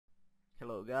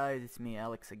Hello guys, it's me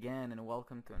Alex again and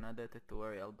welcome to another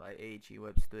tutorial by LG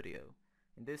Web Studio.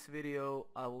 In this video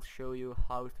I will show you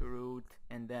how to root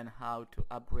and then how to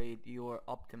upgrade your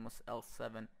Optimus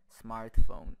L7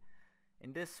 smartphone.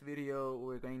 In this video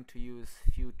we're going to use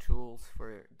few tools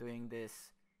for doing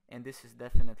this, and this is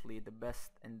definitely the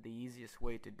best and the easiest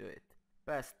way to do it.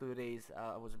 Past 2 days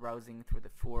I was browsing through the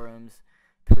forums,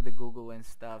 through the Google and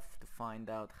stuff to find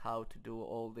out how to do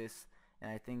all this, and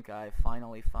I think I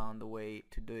finally found a way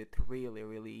to do it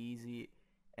really easy,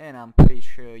 and I'm pretty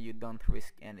sure you don't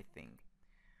risk anything.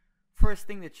 First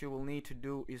thing that you will need to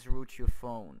do is root your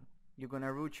phone. You're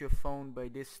gonna root your phone by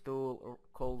this tool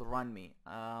called RunMe.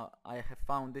 I have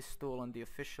found this tool on the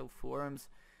official forums.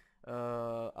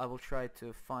 I will try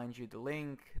to find you the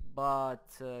link,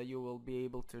 but you will be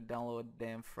able to download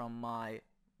them from my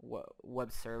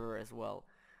web server as well.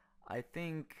 I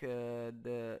think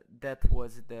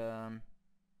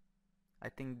I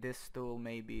think this tool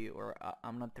maybe, or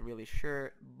I'm not really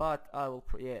sure, but I will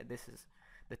this is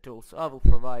the tool, so I will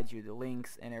provide you the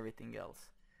links and everything else.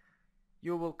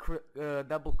 You will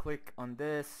double click on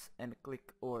this and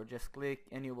click, or just click,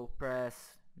 and you will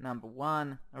press number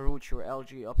 1, root your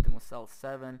LG Optimus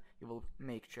L7. You will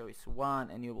make choice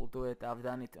 1 and you will do it. I've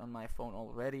done it on my phone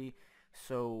already,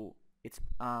 so it's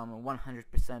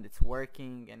 100% it's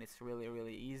working, and it's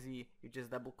really easy. You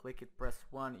just double click it, press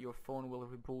 1, your phone will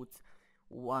reboot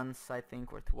once I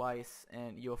think, or twice,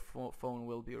 and your phone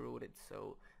will be rooted.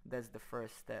 So that's the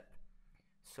first step.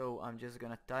 So I'm just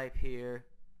gonna type here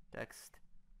text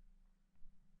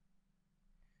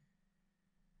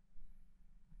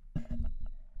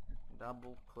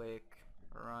double click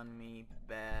RunMe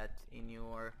bat in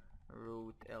your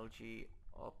root LG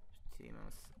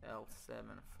Optimus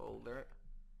L7 folder.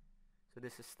 So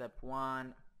this is step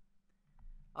 1.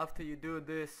 After you do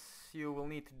this, you will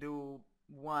need to do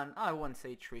one, I won't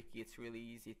say tricky, it's really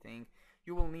easy thing.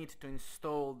 You will need to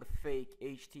install the fake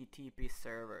HTTP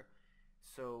server.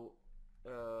 So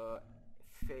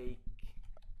fake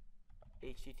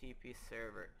HTTP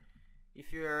server.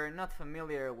 If you're not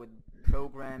familiar with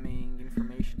programming,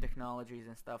 information technologies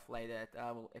and stuff like that,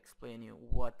 I will explain you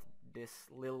what this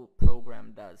little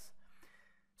program does.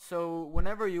 So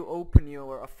whenever you open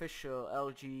your official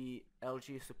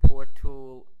LG support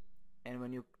tool, and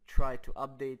when you try to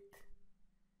update,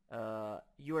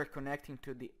 you are connecting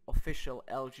to the official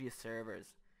LG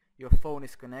servers. Your phone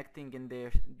is connecting, and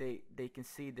they can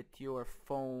see that your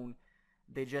phone,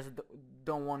 they just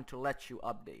don't want to let you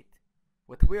update.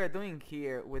 What we are doing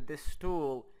here with this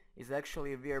tool is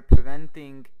actually we are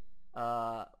preventing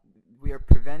our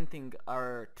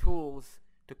tools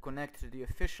to connect to the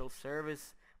official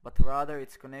service, but rather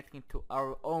it's connecting to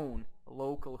our own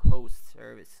local host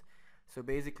service. So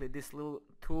basically this little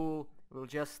tool will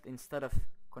just, instead of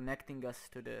connecting us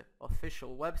to the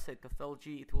official website of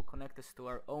LG, it will connect us to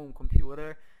our own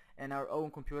computer, and our own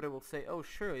computer will say, oh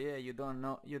sure, yeah, you don't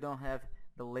have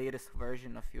the latest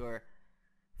version of your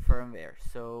firmware.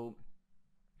 So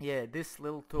yeah, this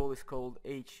little tool is called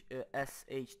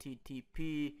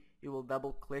SHTTP. You will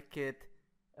double click it.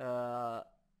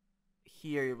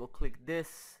 Here you will click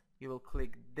this, you will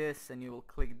click this, and you will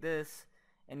click this,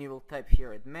 and you will type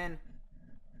here admin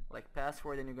like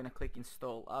password, and you're gonna click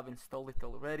install. I've installed it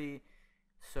already,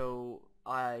 so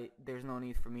there's no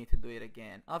need for me to do it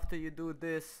again. After you do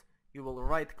this, you will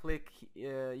right click,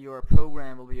 your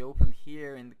program will be opened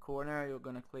here in the corner. You're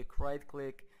gonna click right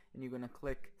click, and you're gonna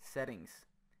click settings.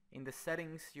 In the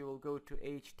settings you will go to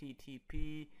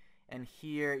HTTP, and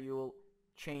here you will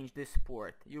change this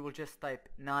port. You will just type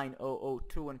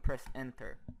 9002 and press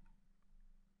enter.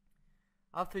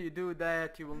 After you do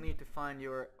that, you will need to find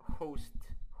your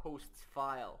hosts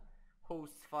file.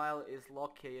 Hosts file is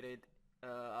located,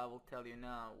 I will tell you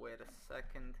now, wait a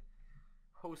second.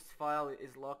 Host file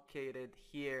is located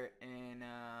here in,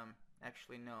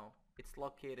 actually no, it's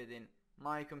located in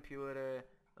my computer,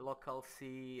 local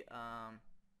C,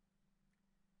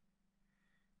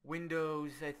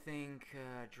 Windows, I think,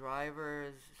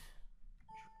 drivers,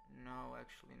 no,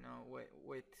 actually no,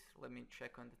 wait, let me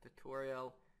check on the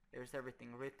tutorial. There's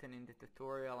everything written in the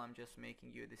tutorial. I'm just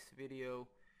making you this video.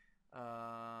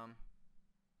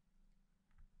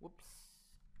 Whoops,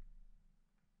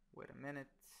 wait a minute,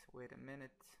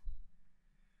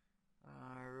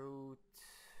 root,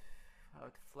 how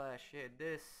to flash, yeah,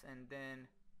 this, and then,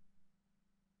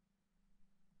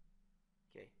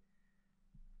 okay,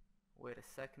 wait a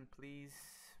second please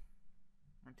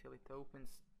until it opens.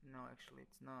 No, actually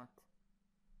it's not.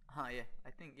 Yeah,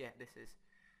 I think, yeah, this is.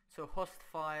 So host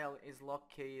file is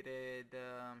located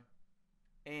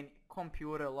in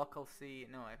computer local C,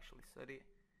 no, actually, sorry,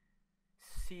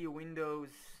 C Windows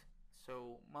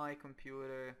So my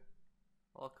computer,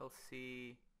 local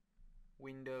C,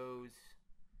 Windows,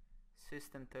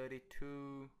 System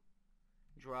 32,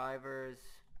 drivers,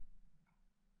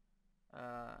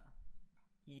 etc,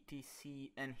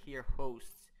 and here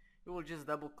hosts. You will just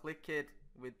double click it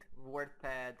with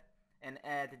WordPad and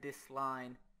add this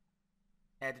line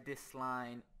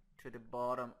to the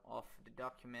bottom of the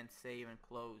document, save and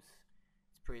close.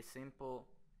 It's pretty simple.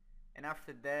 And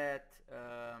after that,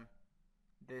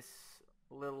 this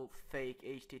little fake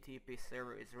HTTP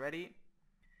server is ready.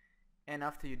 And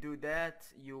after you do that,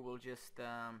 you will just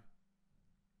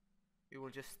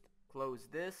close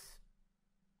this.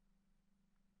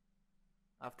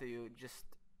 After you just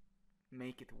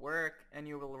make it work, and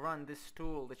you will run this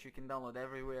tool that you can download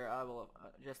everywhere. I will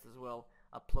just as well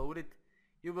upload it.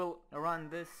 You will run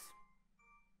this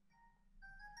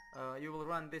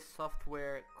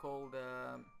software called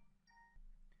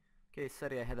okay,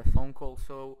 sorry, I had a phone call.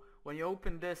 So when you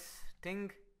open this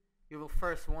thing, you will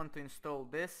first want to install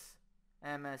this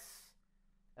MSXML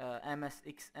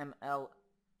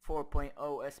 4.0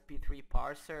 SP3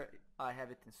 parser. I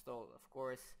have it installed, of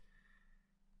course.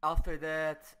 After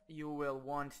that, you will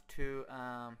want to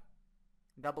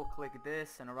double click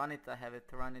this and run it. I have it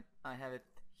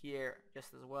here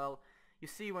just as well. You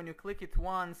see, when you click it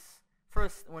once,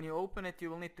 first when you open it, you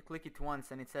will need to click it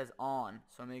once and it says on,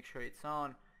 so make sure it's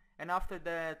on. And after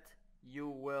that, you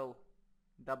will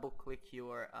double click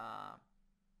your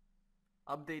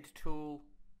update tool.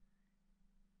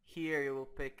 Here you will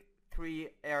pick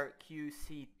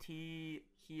 3RQCT.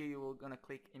 Here you will gonna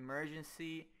click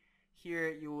emergency.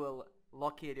 Here you will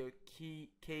locate your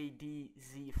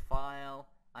KDZ file.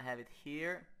 I have it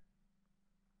here.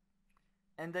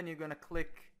 And then you're gonna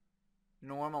click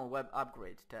normal web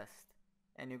upgrade test,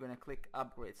 and you're gonna click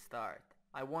upgrade start.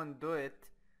 I won't do it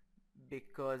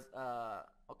because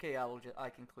okay, I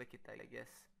can click it, I guess.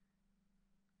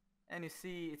 And you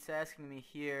see it's asking me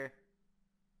here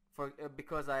for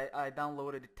because I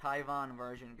downloaded the Taiwan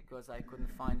version because I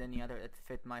couldn't find any other that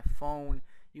fit my phone.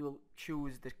 You will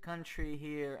choose the country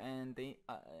here and the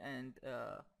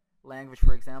language.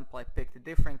 For example, I picked a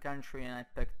different country and I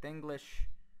picked English,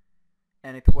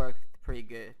 and it worked pretty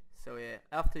good. So yeah,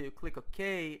 after you click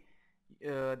OK,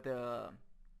 the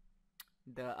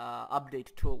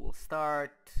update tool will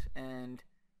start, and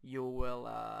you will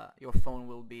your phone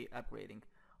will be upgrading.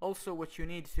 Also, what you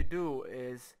need to do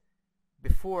is,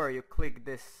 before you click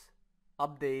this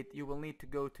update, you will need to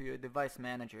go to your device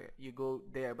manager. You go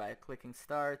there by clicking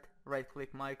start, right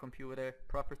click my computer,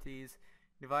 properties,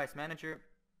 device manager,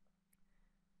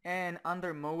 and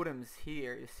under modems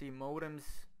here you see modems.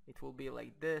 It will be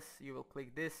like this. You will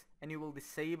click this and you will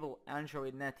disable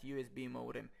Android Net USB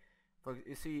modem.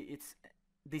 You see, it's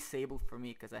disabled for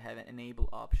me because I have an enable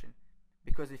option,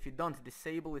 because if you don't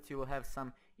disable it, you will have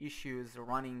some issues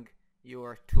running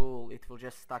your tool. It will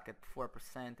just stuck at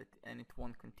 4% and it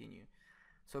won't continue.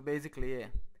 So basically, yeah,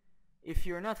 if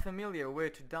you're not familiar where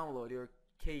to download your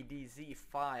KDZ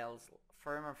files,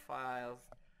 firmware files,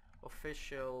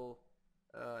 official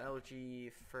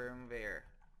LG firmware,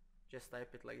 just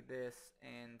type it like this,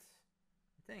 and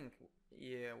I think,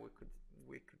 yeah,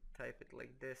 we could type it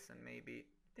like this, and maybe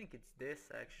I think it's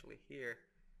this actually here.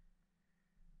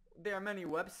 There are many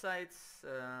websites.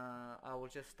 I will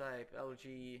just type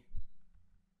LG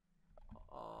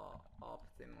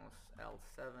Optimus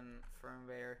L7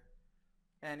 firmware,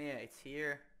 and yeah, it's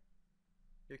here.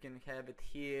 You can have it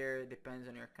here, depends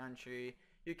on your country.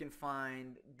 You can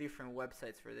find different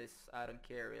websites for this. I don't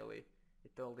care really,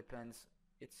 it all depends.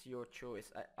 It's your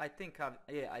choice. I think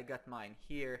I got mine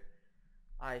here.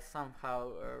 I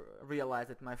somehow realized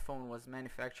that my phone was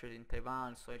manufactured in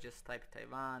Taiwan, so I just typed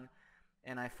Taiwan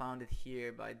and I found it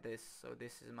here by this. So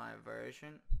this is my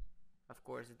version, of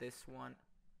course this one.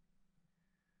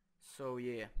 So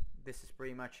yeah, this is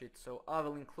pretty much it. So I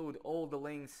will include all the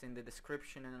links in the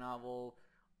description, and I will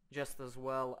just as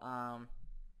well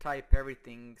type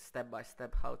everything step by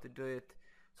step how to do it.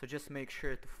 So just make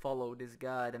sure to follow this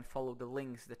guide and follow the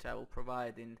links that I will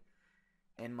provide in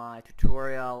my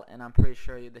tutorial, and I'm pretty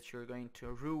sure that you're going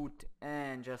to root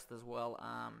and just as well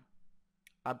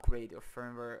upgrade your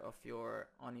firmware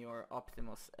on your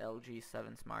Optimus LG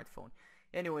 7 smartphone.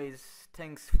 Anyways,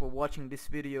 thanks for watching this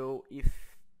video.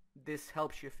 If this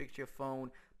helps you fix your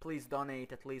phone, please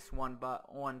donate at least $1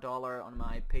 on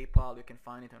my PayPal. You can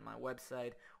find it on my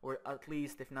website, or at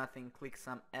least, if nothing, click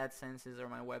some AdSenses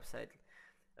on my website.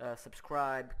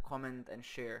 Subscribe, comment, and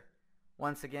share.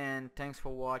 Once again, thanks for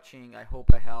watching. I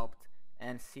hope I helped,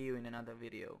 and see you in another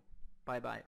video. Bye bye.